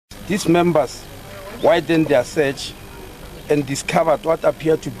these members widened their search and discovered what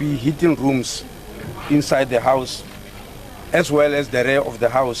appeared to be hidden rooms inside the house, as well as the rear of the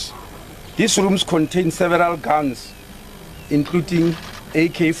house. These rooms contain several guns, including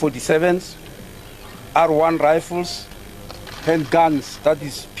AK-47s, R1 rifles, handguns, that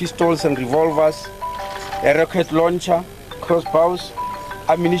is pistols and revolvers, a rocket launcher, crossbows,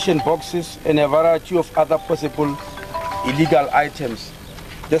 ammunition boxes, and a variety of other possible illegal items.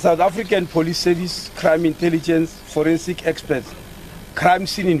 The South African Police Service, crime intelligence, forensic experts, crime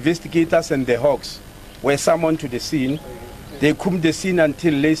scene investigators, and the Hawks were summoned to the scene. They combed the scene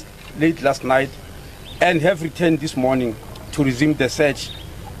until late last night and have returned this morning to resume the search,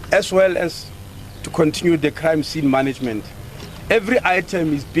 as well as to continue the crime scene management. Every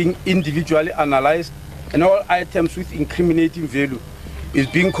item is being individually analyzed, and all items with incriminating value is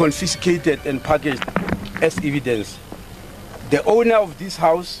being confiscated and packaged as evidence. The owner of this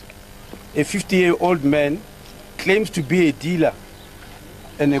house, a 50-year-old man, claims to be a dealer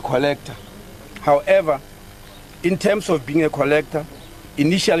and a collector. However, in terms of being a collector,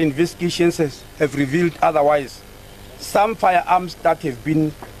 initial investigations have revealed otherwise. Some firearms that should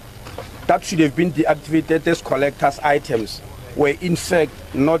have been deactivated as collectors' items were in fact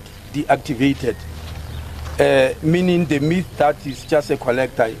not deactivated, meaning the myth that is just a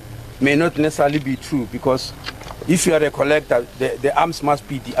collector may not necessarily be true, because if you are a collector, the arms must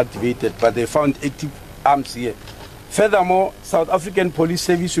be deactivated, but they found active arms here. Furthermore, South African Police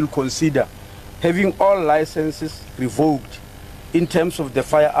Service will consider having all licenses revoked in terms of the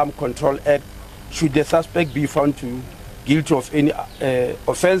Firearm Control Act should the suspect be found guilty of any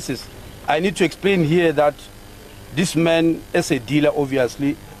offenses. I need to explain here that this man, as a dealer,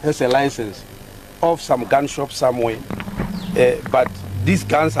 obviously has a license of some gun shop somewhere, but these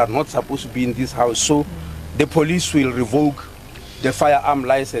guns are not supposed to be in this house, so the police will revoke the firearm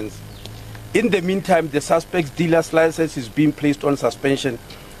license. In the meantime, the suspect's dealer's license is being placed on suspension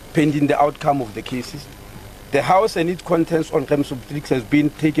pending the outcome of the cases. The house and its contents on Remsubtrix has been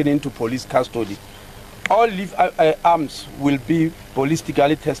taken into police custody. All live arms will be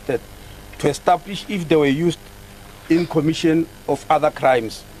ballistically tested to establish if they were used in commission of other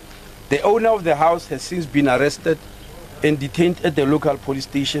crimes. The owner of the house has since been arrested and detained at the local police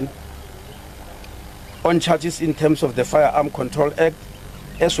station on charges in terms of the Firearm Control Act,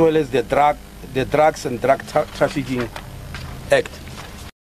 as well as the Drugs and Drug Trafficking Act.